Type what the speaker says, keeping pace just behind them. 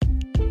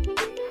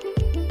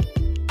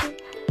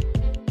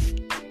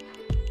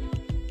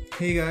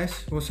Hey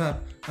guys, what's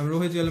up? I'm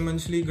Rohit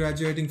Yalamanchli,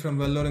 graduating from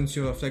Vellore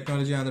Institute of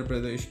Technology, Andhra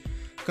Pradesh.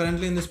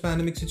 Currently, in this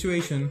pandemic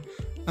situation,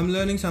 I'm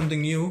learning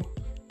something new,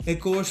 a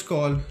course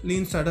called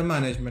Lean Startup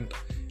Management.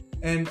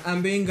 And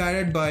I'm being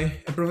guided by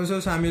a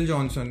Professor Samuel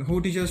Johnson, who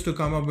teaches us to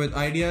come up with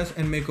ideas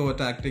and makeover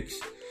tactics.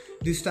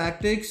 These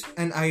tactics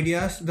and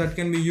ideas that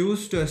can be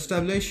used to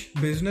establish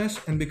business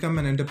and become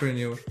an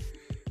entrepreneur.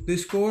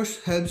 This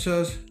course helps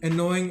us in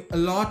knowing a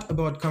lot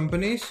about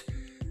companies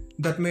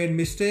that made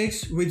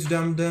mistakes which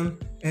dumped them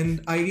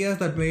and ideas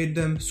that made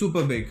them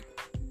super big.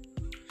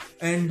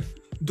 And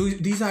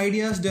these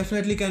ideas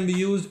definitely can be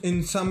used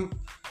in some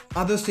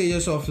other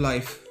stages of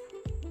life.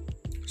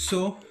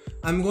 So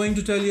I'm going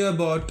to tell you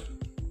about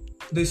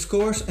this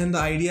course and the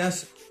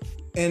ideas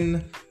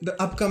in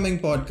the upcoming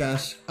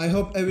podcast. I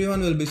hope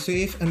everyone will be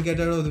safe and get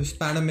out of this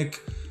pandemic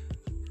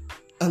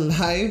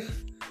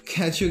alive.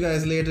 Catch you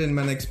guys later in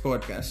my next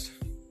podcast.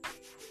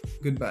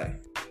 Goodbye.